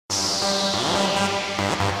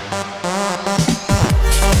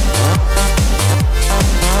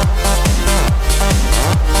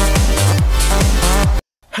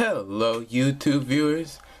Hello YouTube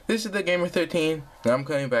viewers, this is the Gamer13 and I'm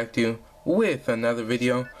coming back to you with another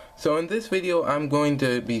video. So in this video I'm going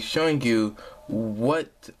to be showing you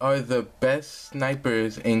what are the best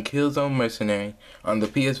snipers in Killzone Mercenary on the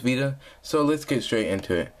PS Vita. So let's get straight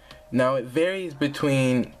into it. Now it varies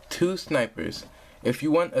between two snipers. If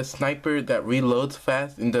you want a sniper that reloads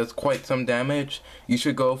fast and does quite some damage, you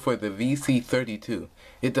should go for the VC32.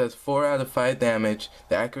 It does 4 out of 5 damage,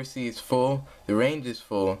 the accuracy is full, the range is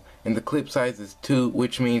full, and the clip size is 2,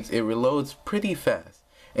 which means it reloads pretty fast.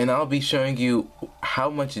 And I'll be showing you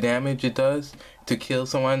how much damage it does to kill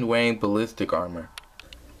someone wearing ballistic armor.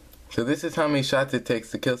 So this is how many shots it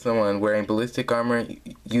takes to kill someone wearing ballistic armor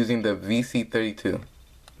using the VC32.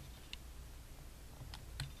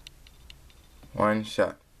 1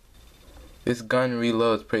 shot. This gun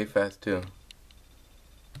reloads pretty fast too.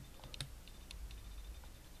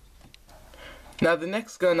 Now the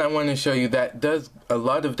next gun I want to show you that does a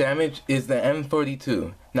lot of damage is the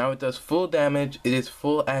M42. Now it does full damage, it is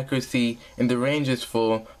full accuracy, and the range is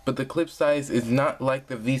full, but the clip size is not like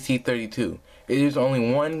the VC32. It is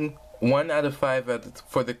only 1 out of 5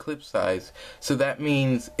 for the clip size, so that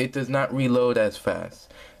means it does not reload as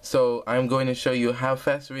fast. So I'm going to show you how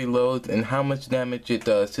fast it reloads and how much damage it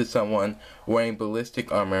does to someone wearing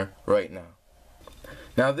ballistic armor right now.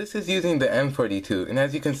 Now this is using the M42, and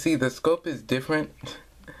as you can see the scope is different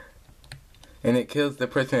and it kills the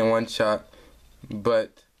person in 1 shot,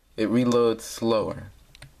 but it reloads slower.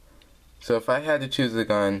 So if I had to choose a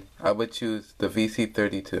gun, I would choose the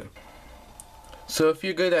VC32. So if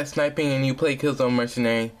you're good at sniping and you play Killzone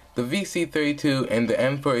Mercenary, the VC32 and the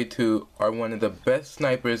M42 are one of the best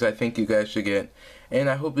snipers I think you guys should get. And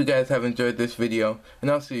I hope you guys have enjoyed this video,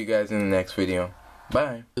 and I'll see you guys in the next video.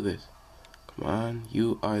 Bye. Look at this. Come on,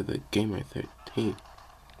 you are the Gamer13.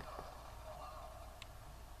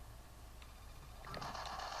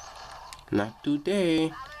 Not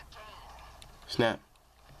today. Snap.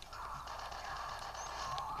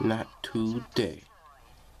 Not today.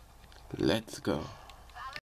 Let's go.